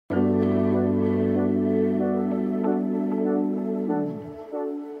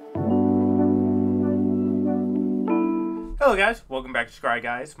Hello guys, welcome back to Scry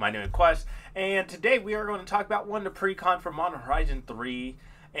Guys. My name is Quest, and today we are going to talk about one of the pre-con for Modern Horizon 3,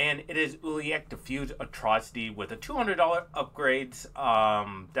 and it is Ulalek Diffuse Atrocity with a $200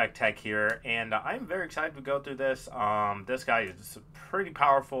 upgrades deck tech here, and I'm very excited to go through this. This guy is pretty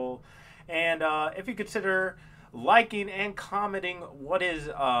powerful, and if you consider liking and commenting what is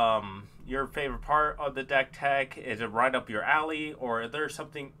your favorite part of the deck tech, is it right up your alley, or is there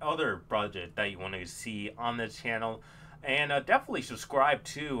something other budget that you want to see on this channel? And definitely subscribe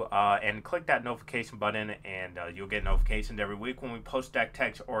too, and click that notification button, and you'll get notifications every week when we post deck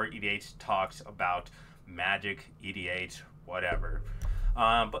techs or EDH talks about Magic, EDH, whatever.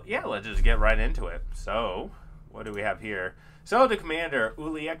 But yeah, let's just get right into it. So, what do we have here? So the commander,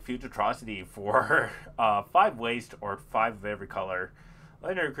 Ulalek Diffuse Atrocity for 5 waste or 5 of every color.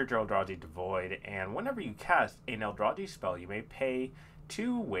 Legendary creature Eldrazi Devoid, and whenever you cast an Eldrazi spell, you may pay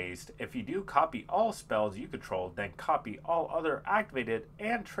 2 waste. If you do copy all spells you control, then copy all other activated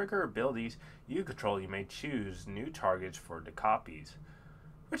and trigger abilities you control. You may choose new targets for the copies,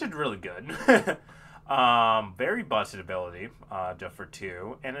 which is really good. Very busted ability, just for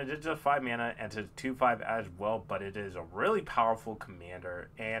 2, and it is just 5 mana, and it's 2/5 as well, but it is a really powerful commander,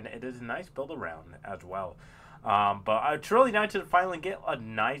 and it is a nice build around as well. But it's really nice to finally get a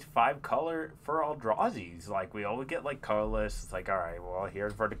nice 5 color for Eldrazi's. Like, we always get like colorless. It's like, alright, well,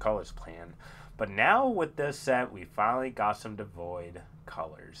 here's for the colors plan. But now with this set, we finally got some Devoid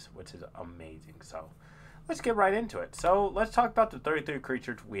colors, which is amazing. So let's get right into it. So let's talk about the 33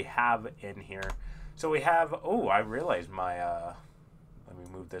 creatures we have in here. So we have, oh, I realized my, let me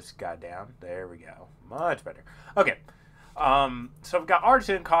move this guy down. There we go. Much better. Okay. So we've got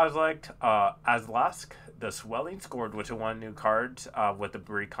Artisan, Kozilek, Azlask, the Swelling Scourge, which is one new card with the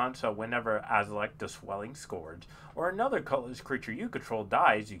Recon. So whenever Azlask, the Swelling Scourge, or another colorless creature you control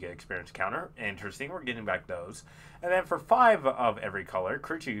dies, you get experience counter. Interesting, we're getting back those. And then for 5 of every color,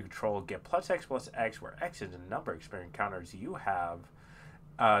 creature you control get +X/+X, where X is the number of experience counters you have.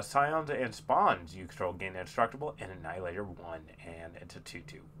 Scions and Spawns you control gain Indestructible and Annihilator 1, and it's a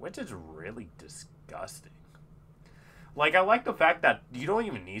 2/2, which is really disgusting. Like, I like the fact that you don't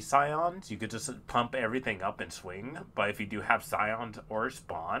even need Scions. You could just pump everything up and swing. But if you do have Scions or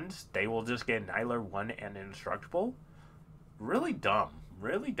Spawns, they will just get Annihilator 1 and Indestructible. Really dumb.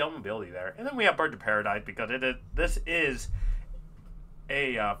 Really dumb ability there. And then we have Bird of Paradise, because this is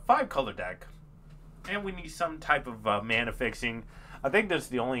a 5-color deck. And we need some type of mana fixing. I think this is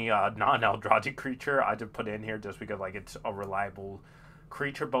the only non-Eldrazi creature I just put in here just because, like, it's a reliable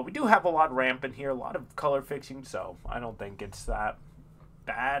creature, but we do have a lot of ramp in here, a lot of color fixing, so I don't think it's that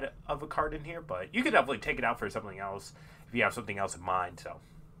bad of a card in here, but you could definitely take it out for something else if you have something else in mind. So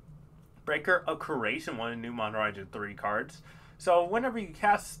Breaker of Curation, one of the new Modern Horizon 3 cards. So whenever you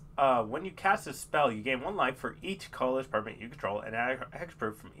cast when you cast a spell, you gain 1 life for each colorless permanent you control, and add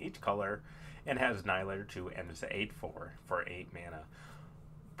hexproof from each color, and has Annihilator 2, and it's 8/4 for 8 mana.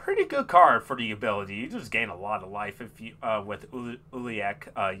 Pretty good card for the ability. You just gain a lot of life if you with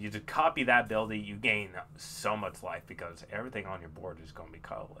Ulalek. You just copy that ability, you gain so much life because everything on your board is going to be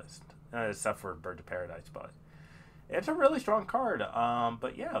colorless, except for Bird of Paradise. But it's a really strong card.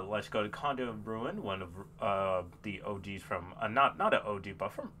 But yeah, let's go to Conduit of Ruin, one of the OGs from not an OG,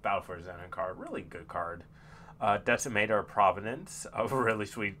 but from Battle for Zen card. Really good card. Decimator of Providence, a really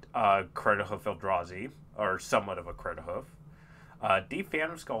sweet Credit Hoof Eldrazi, or somewhat of a Credit Hoof. Deep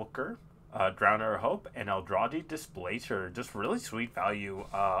Phantom Skulker, Drowner of Hope, and Eldrazi Displacer. Just really sweet value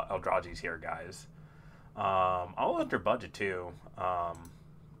Eldrazi's here, guys. All under budget, too.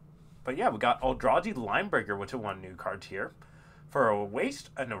 But yeah, we got Eldrazi Linebreaker, which is one new card here. For a waste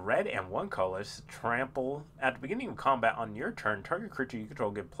and a red and 1 colorless, trample. At the beginning of combat on your turn, target creature you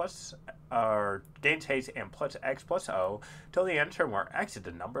control gains haste and +X/+O till the end of turn, where X is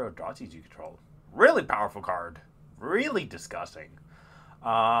the number of Eldrazi's you control. Really powerful card. Really disgusting.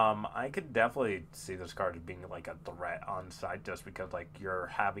 I could definitely see this card as being like a threat on side, just because like you're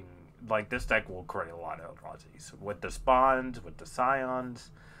having like this deck will create a lot of Eldrazi's with the Spawns, with the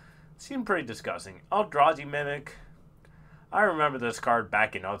Scions. Seemed pretty disgusting. Eldrazi Mimic. I remember this card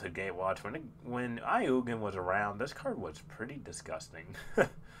back in Oath of Gatewatch when Iugin was around. This card was pretty disgusting. And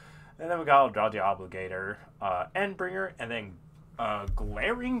then we got Eldrazi Obligator, Endbringer, and then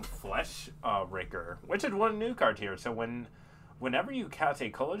Glaring Flesh Raker, which is one new card here. So whenever you cast a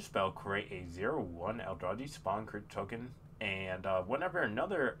color spell, create a 0/1 Eldrazi spawn creature token, and whenever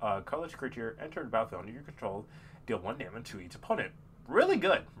another colorless creature enters the battlefield under your control, deal 1 damage to each opponent. Really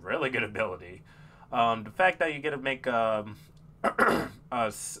good ability. The fact that you get to make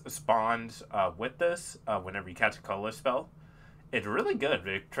spawns with this whenever you catch a colorless spell, it's really good.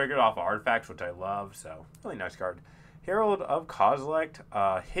 It triggered off artifacts, which I love, so really nice card. Herald of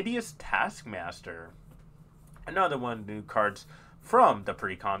Kozilek, Hideous Taskmaster. Another one of the new cards from the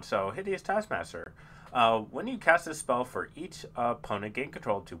precon. So, Hideous Taskmaster. When you cast a spell for each opponent, gain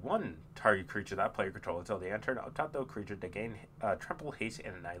control to one target creature that player controls until the end of turn. Up top, the creature to gain Trample, Haste,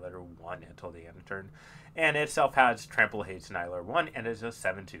 and Annihilator 1 until the end of turn. And itself has Trample, Haste, Annihilator 1, and is a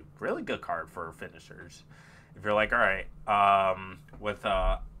 7-2. Really good card for finishers. If you're like, alright, with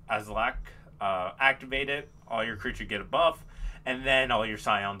Azlak activated, all your creatures get a buff, and then all your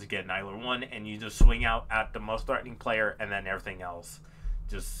Scions get Annihilator 1, and you just swing out at the most threatening player, and then everything else.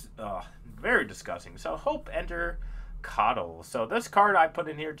 Just very disgusting. So Hope, enter Coddle. So this card I put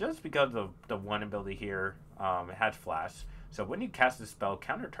in here just because of the one ability here. It has flash. So when you cast a spell,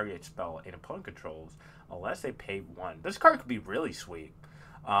 counter target spell an opponent controls unless they pay 1. This card could be really sweet.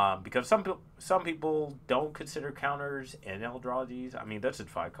 Because some people don't consider counters in Eldrazi's. I mean, this is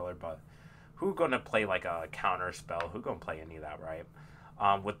 5 color, but who's going to play like a counter spell? Who's going to play any of that, right?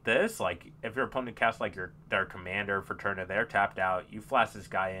 With this, like, if your opponent casts, like, their commander for turn and they're tapped out, you flash this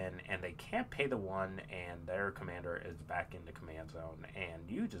guy in, and they can't pay the 1, and their commander is back in the command zone, and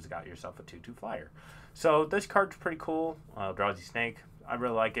you just got yourself a 2/2 flyer. So this card's pretty cool. Eldrazi Snake, I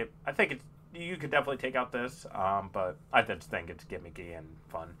really like it. I think you could definitely take out this, but I just think it's gimmicky and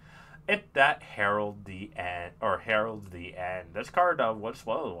fun. That heralds the end. This card was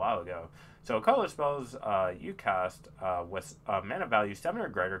spoiled a while ago. So color spells you cast with mana value 7 or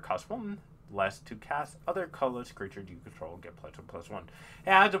greater cost 1 less to cast other colorless creatures you control get +1/+1.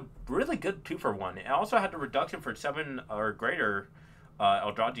 It has a really good 2-for-1. It also had the reduction for 7 or greater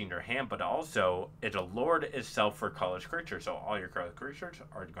Eldrazi in your hand, but also it's a lord itself for colorless creatures. So all your colorless creatures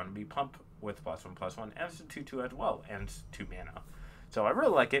are going to be pumped with +1/+1, and it's a 2/2 as well, and it's 2 mana. So I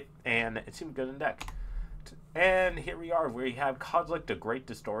really like it, and it seems good in deck. And here we are. We have Kozilek the Great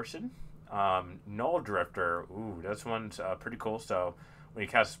Distortion. Null Drifter. Ooh, this one's pretty cool. So when you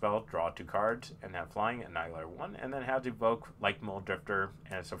cast a spell, draw 2 cards, and have flying, Annihilator 1, and then have Evoke like Null Drifter,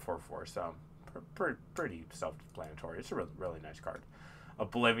 and it's a 4/4. So pretty self-explanatory. It's a really nice card.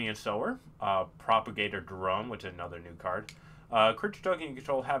 Oblivion Sower. Propagator Drone, which is another new card. Creature token you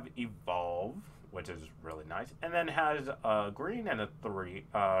control have Evolve, which is really nice, and then has green and a 3.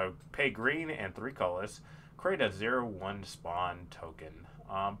 Pay green and 3 colors. Create a 0/1 spawn token.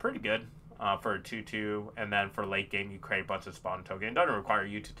 Pretty good for a 2/2, and then for late game you create a bunch of spawn tokens. It doesn't require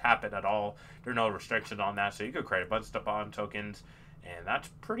you to tap it at all. There are no restrictions on that, so you could create a bunch of spawn tokens, and that's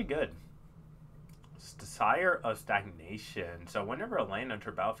pretty good. Desire of Stagnation. So whenever a land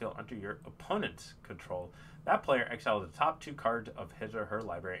enters battlefield under your opponent's control, that player exiles the top 2 cards of his or her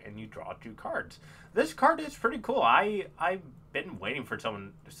library, and you draw 2 cards. This card is pretty cool. I've been waiting for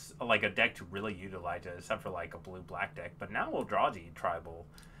someone, like a deck, to really utilize it, except for like a blue-black deck. But now Eldrazi Tribal.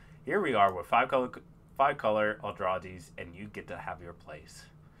 Here we are with 5 color Eldrazi's, and you get to have your place.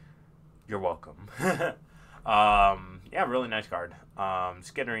 You're welcome. Yeah, really nice card.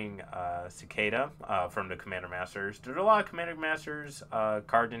 Skittering Cicada from the Commander Masters. There's a lot of Commander Masters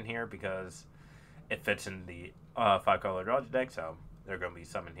cards in here because it fits in the 5 color Eldrazi deck, so there are going to be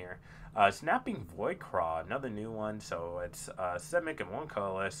some in here. Snapping Voidcraw, another new one. So it's Simic and 1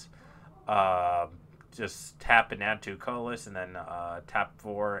 colorless. Just tap and add 2 colorless, and then tap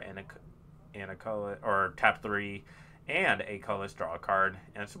 4 and a color, or tap 3 and a colorless, draw a card,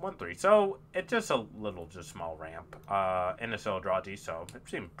 and it's 1/3. So it's just a little, small ramp. And it's Eldrazi, so it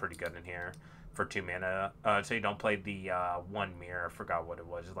seemed pretty good in here for 2 mana. So you don't play the 1 mirror. I forgot what it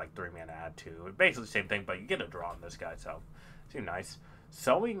was. It's like 3 mana, add 2. Basically the same thing, but you get a draw on this guy, so it seemed nice.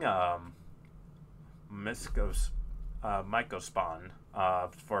 Sowing Mycospawn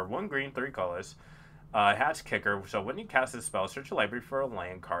for 1 green, 3 colors. Has Kicker, so when you cast this spell, search your library for a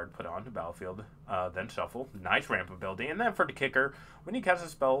land card, put it onto the battlefield, then shuffle. Nice ramp ability. And then for the Kicker, when you cast a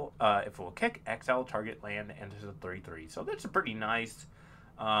spell, if it will kick, exile target land, and it's a 3/3. So that's a pretty nice.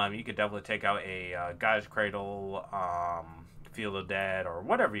 You could definitely take out a Guy's Cradle, Field of Dead, or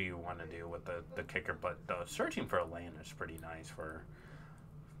whatever you want to do with the Kicker. But the searching for a land is pretty nice for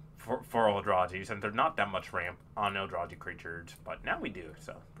Eldrazi's, and there's not that much ramp on Eldrazi creatures, but now we do,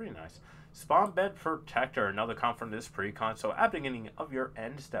 so pretty nice. Spawn Bed Protector, another comp from this precon. So at the beginning of your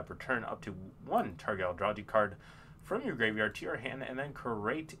end step, return up to 1 target Eldrazi card from your graveyard to your hand, and then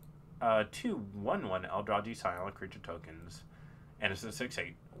create 2 1/1 Eldrazi silent creature tokens. And it's a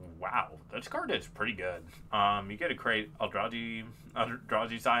 6/8. Wow, this card is pretty good. You get to create Eldrazi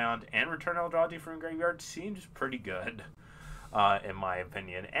Scion and return Eldrazi from your graveyard. Seems pretty good, in my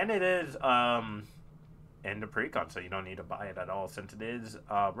opinion. And it is in the precon, so you don't need to buy it at all, since it is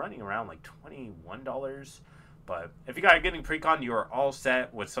running around like $21 But if you guys are getting pre-con, you are all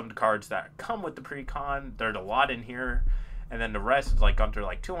set with some of the cards that come with the pre-con. There's a lot in here. And then the rest is like under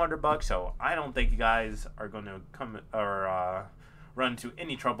like $200, so I don't think you guys are going to come or run into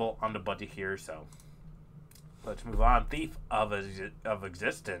any trouble on the budget here. So let's move on. Thief of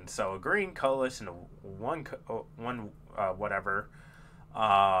Existence. So a green, colorless, and a one whatever.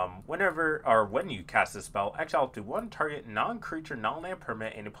 Whenever or when you cast this spell, exile to one target non-creature, non-land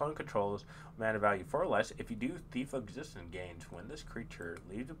permanent, and opponent controls mana value 4 or less. If you do, Thief of Existence gains. When this creature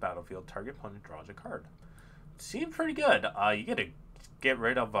leaves the battlefield, target opponent draws a card. Seems pretty good. You get to get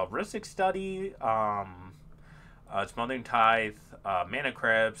rid of Ristic Study, Smothering Tithe, Mana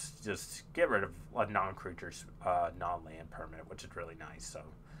Crypts. Just get rid of a non-creature, non-land permanent, which is really nice. So,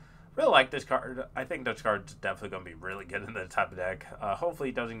 really like this card. I think this card's definitely going to be really good in this type of deck. Hopefully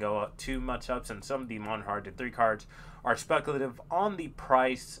it doesn't go up too much up, since some of the Modern Horizon 3 cards are speculative on the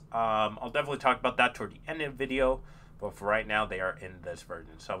price. I'll definitely talk about that toward the end of the video. But for right now, they are in this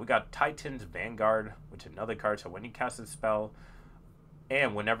version. So we got Titan's Vanguard, which is another card. So when you cast a spell,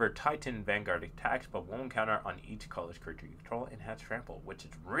 and whenever Titan Vanguard attacks, but won't counter on each colorless creature you control, and has trample, which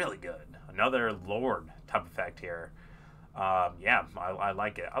is really good. Another Lord type effect here. Yeah, I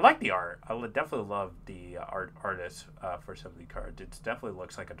like it. I like the art. I would definitely love the artist for some of the cards. It definitely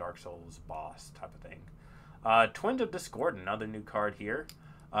looks like a Dark Souls boss type of thing. Twins of Discord, another new card here.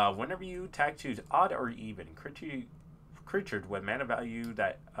 Whenever you attack, choose odd or even. Creatures with mana value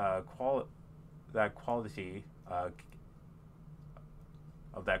that quality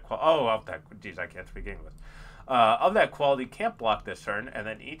geez, I can't speak English. Of that quality can't block this turn, and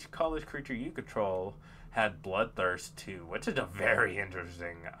then each colorless creature you control had Bloodthirst too, which is a very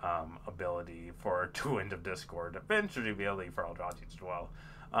interesting ability for Twins of Discord. Eventually ability for Eldrazi as well.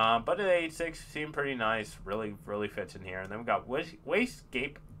 But at 8/6 seemed pretty nice. Really fits in here. And then we got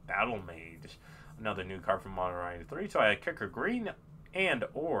Wastecape Battle Mage. Another new card from Modern Horizon 3. So I had Kicker Green and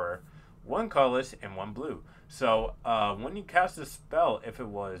or one colorless and one blue. So when you cast a spell, if it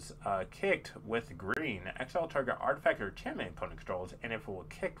was kicked with green, exile target artifact or enchantment opponent controls, and if it was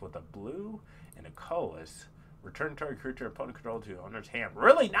kicked with a blue and a colorless, return target creature opponent control to owner's hand.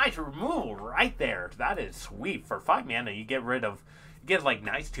 Really nice removal right there. That is sweet. For 5 mana, you get rid of, you get like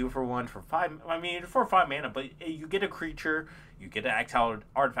nice 2-for-1 for 5. I mean, for 5 mana, but you get a creature, you get an exiled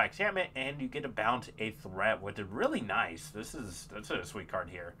artifact enchantment, and you get to bounce a threat, which is really nice. That's a sweet card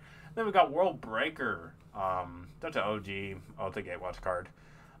here. Then we got World Breaker. That's an OG Ultra Gatewatch card.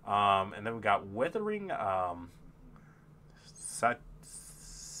 And then we got Withering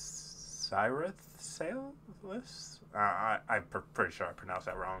Cyrith Sailless? I'm pretty sure I pronounced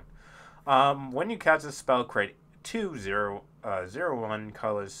that wrong. When you cast a spell, create 2/0/1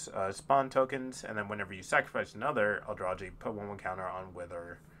 colorless spawn tokens, and then whenever you sacrifice another Eldrazi, put 1/1 counter on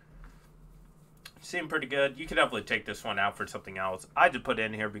Wither. Seemed pretty good. You could definitely take this one out for something else. I just put it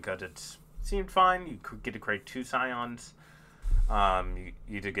in here because it seemed fine. You could get to create 2 Scions.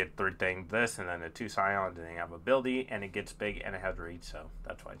 You did get 3 things, this, and then the 2 Scions, and they have ability, and it gets big, and it has reach, so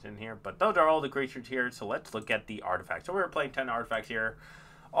that's why it's in here. But those are all the creatures here, so let's look at the artifacts. So we're playing 10 artifacts here.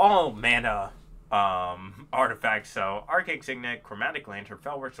 All mana artifacts. So Arcane Signet, Chromatic Lantern,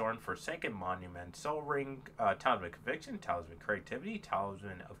 Felwar Thorn, Forsaken Monument, Soul Ring, Talisman of Conviction, Talisman of Creativity,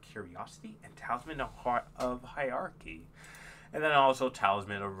 Talisman of Curiosity, and Talisman of Hierarchy. And then also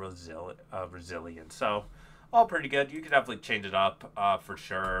Talisman of Resilience. So all pretty good. You could definitely change it up for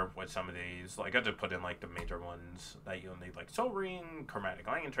sure with some of these. Like I just put in like the major ones that you'll need, like Soul Ring, Chromatic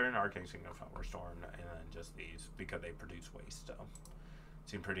Lantern, Arcane Signet, Felwar Thorn, and then just these because they produce waste. So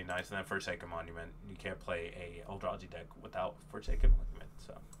seem pretty nice. And then Forsaken Monument. You can't play a Eldrazi deck without Forsaken Monument.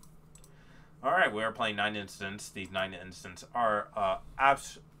 So, all right, we are playing 9 instants. These 9 instants are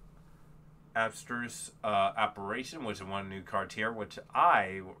Abstruse Apparition, which is one new card here, which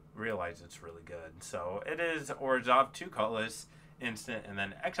I realize it's really good. So it is Orzhov, 2 colorless instant, and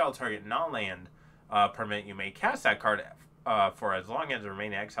then exile target non-land permanent. You may cast that card for as long as it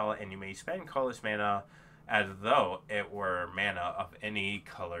remains exile, and you may spend colorless mana as though it were mana of any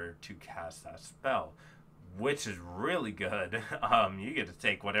color to cast that spell, which is really good. You get to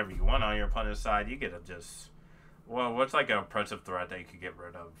take whatever you want on your opponent's side. You get to just, well, what's like an oppressive threat that you could get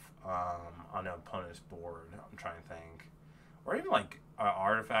rid of on an opponent's board? I'm trying to think. Or even like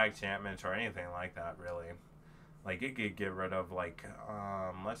artifact enchantments or anything like that, really. Like you could get rid of like,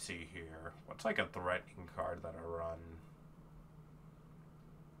 let's see here. What's like a threatening card that I run?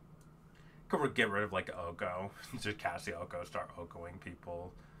 Could get rid of like Oko. Just cast the Oko, start Okoing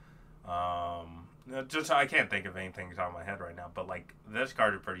people. Just I can't think of anything that's on my head right now, but like this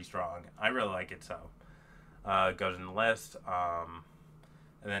card is pretty strong. I really like it, so it goes in the list.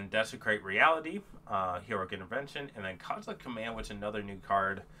 And then Desecrate Reality, Heroic Intervention, and then Cosmic Command, which is another new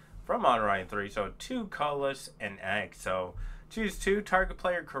card from Modern Horizon 3. So 2 colorless and X. So choose 2. Target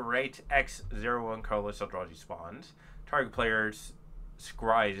player creates X01 colorless, so draws you spawns. Target player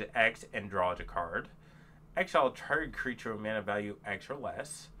scries X and draws a card. Exile target creature with mana value X or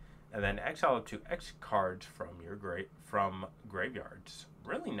less. And then exile up to X cards from your graveyards.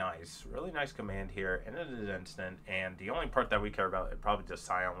 Really nice command here, and it is instant. And the only part that we care about is probably just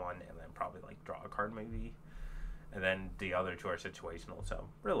Scion one, and then probably like draw a card maybe, and then the other 2 are situational. So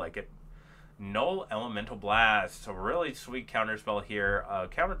really like it. Null Elemental Blast, a really sweet counter spell here.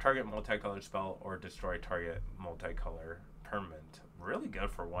 Counter target multicolor spell or destroy target multicolor permanent. Really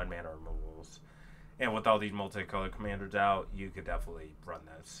good for 1 mana removals. And with all these multicolor commanders out, you could definitely run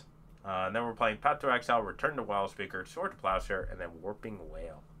this. And then we're playing Path to Exile, Return to Wild Speaker, Sword to Plowshare, and then Warping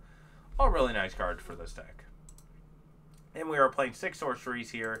Whale. All really nice cards for this deck. And we are playing 6 sorceries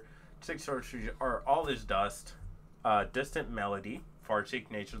here. 6 sorceries are All Is Dust, Distant Melody,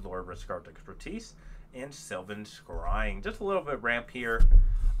 Farseek, Nature's Lore, Riskard Expertise, and Sylvan Scrying. Just a little bit ramp here.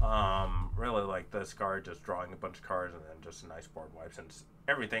 Really like this card, just drawing a bunch of cards and then just a nice board wipe since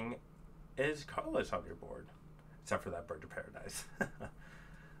everything is colorless on your board. Except for that Bird of Paradise.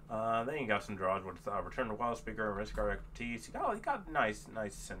 Then you got some draws with Return to Wild Speaker and Riskard Expertise. You got nice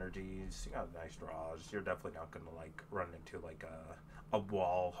synergies. You got nice draws. You're definitely not going to like run into like a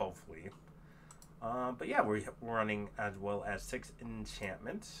wall, hopefully. But yeah, we're running as well as 6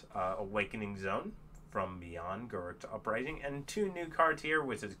 enchantments. Awakening Zone from Beyond, Garruk's Uprising, and 2 new cards here,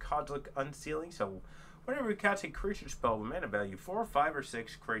 which is Cosmic Unsealing. So whenever you cast a creature spell with mana value 4, 5, or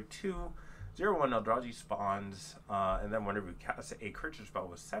 6, create 2 0/1 Eldrazi spawns, and then whenever you cast a creature spell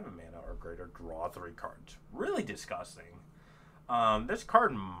with 7 mana or greater, draw 3 cards. Really disgusting. This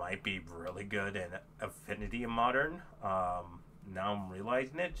card might be really good in Affinity in Modern. Now I'm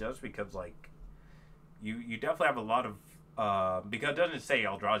realizing it just because, like, you definitely have a lot of, because it doesn't say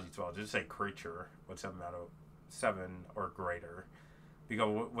Eldrazi spell, it just say creature with 7 mana, 7 or greater.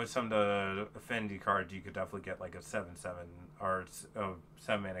 Because with some of the Affinity cards, you could definitely get like a 7/7 or a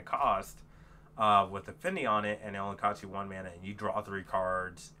 7 mana cost. With Affinity on it, and it only costs you 1 mana, and you draw 3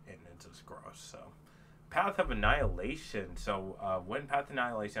 cards, and it's just gross. So, Path of Annihilation. So, when Path of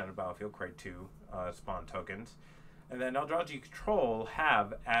Annihilation on the battlefield, create 2 spawn tokens, and then Eldrazi you control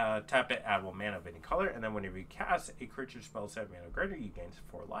have tap it, add 1 mana of any color, and then whenever you cast a creature spell 7 mana or greater, you gain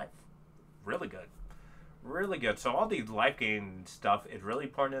 4 life. Really good. Really good. So all the life gain stuff is really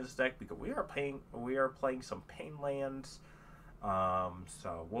important in this deck because we are playing some pain lands.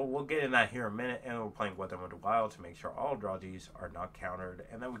 So we'll get in that here in a minute, and we're playing Weather with the Wild to make sure all Eldrazi's are not countered,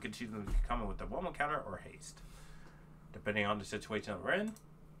 and then we can choose them to come in with the 1/1 counter or haste, depending on the situation that we're in.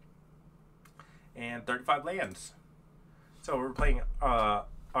 And 35 lands. So we're playing our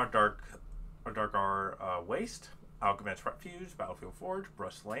Dark Waste, Alchemist's Refuge, Battlefield Forge,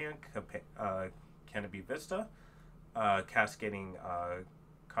 Brush Land, Canopy Vista, Cascading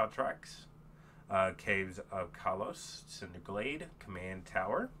Contracts, Caves of Kalos, Cinderglade, Command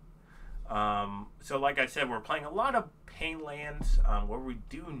Tower. So like I said, we're playing a lot of pain lands where we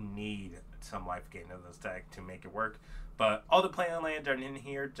do need some life gain in this deck to make it work. But all the pain lands are in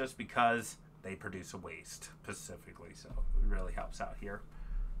here just because they produce a waste specifically. So it really helps out here.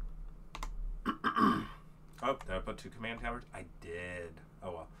 Oh, did I put 2 command towers? I did.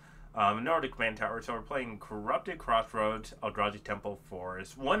 Oh well. Nordic Command Tower. So we're playing Corrupted Crossroads, Eldrazi Temple,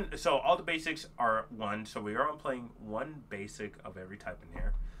 Forest. So all the basics are 1. So we are playing 1 basic of every type in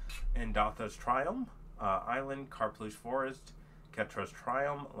here. And Dotha's Triumph, Island, Karplush Forest, Ketra's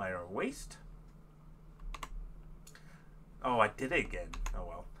Triumph, Liner Waste. Oh, I did it again. Oh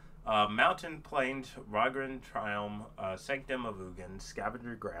well. Mountain Plains, Ragran Triumph, Sanctum of Ugin,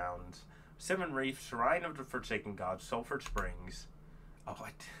 Scavenger Grounds, Seven Reefs, Shrine of the Forsaken Gods, Sulphur Springs. Oh,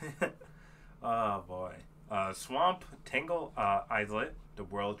 what? Oh, boy. Swamp, Tangle Islet, the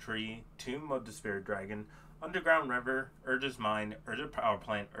World Tree, Tomb of the Spirit Dragon, Underground River, Urza's Mine, Urza Power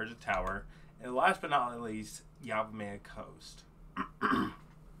Plant, Urza Tower, and last but not least, Yavimaya Coast.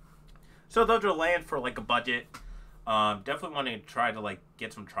 So those are land for like a budget. Definitely want to try to like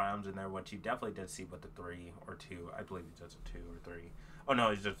get some triumphs in there, which you definitely did see with the 3 or 2. I believe it's just a 2 or 3. Oh no,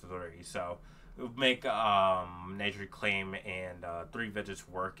 it's just a 3. So make Nature Claim and 3 Vigils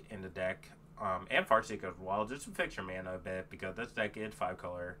work in the deck, and Farseek as well, just to fix your mana a bit because this deck is 5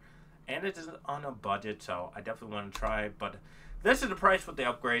 color and it is on a budget. So I definitely want to try, but this is the price with the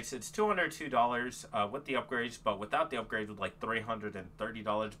upgrades. It's $202 with the upgrades, but without the upgrades with like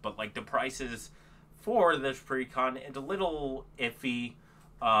 $330. But like the prices for this pre-con is a little iffy.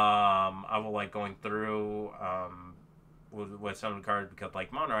 I will like going through with some of the cards, because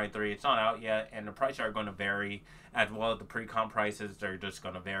like Mono Horizon 3, it's not out yet, and the prices are going to vary, as well as the pre-con prices, they're just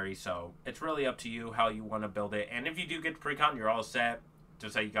going to vary. So it's really up to you how you want to build it. And if you do get the pre-con, you're all set.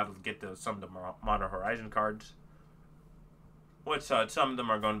 Just say you got to get some of the Mono Horizon cards, which some of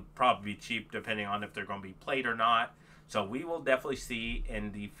them are going to probably be cheap depending on if they're going to be played or not. So we will definitely see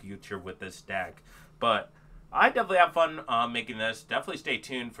in the future with this deck. But I definitely have fun making this. Definitely stay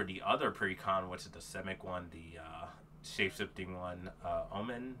tuned for the other pre-con, which is the Simic one, the shape-shifting one,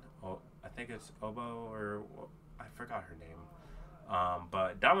 Omen. Oh, I think it's Obo, or I forgot her name.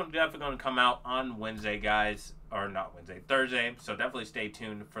 But that one's definitely going to come out on Wednesday, guys. Or not Wednesday, Thursday. So definitely stay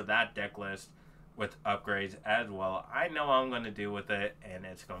tuned for that deck list with upgrades as well. I know what I'm going to do with it, and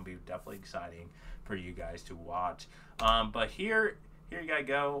it's going to be definitely exciting for you guys to watch. But here you guys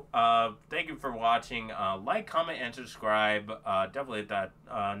go. Thank you for watching. Like, comment, and subscribe. Definitely hit that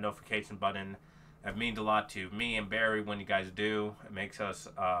notification button. It means a lot to me and Barry when you guys do. It makes us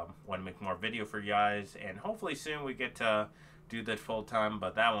want to make more video for you guys, and hopefully soon we get to do this full time,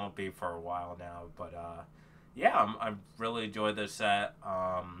 but that won't be for a while now. But yeah, I really enjoyed this set.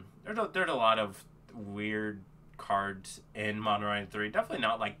 There's a lot of weird cards in Mono Horizon 3. Definitely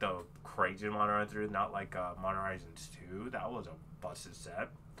not like the crazy Mono Horizon 3, not like Mono Horizon 2. That was a busted set.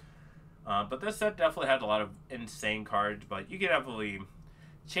 But this set definitely had a lot of insane cards, but you can definitely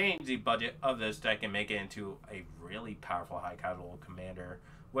change the budget of this deck and make it into a really powerful high casual commander.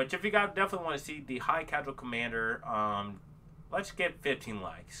 Which, if you guys definitely want to see the high casual commander, let's get 15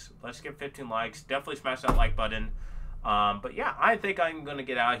 likes. Let's get 15 likes. Definitely smash that like button. But yeah, I think I'm going to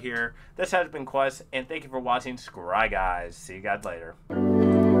get out here. This has been Quest, and thank you for watching. Scry, guys. See you guys later.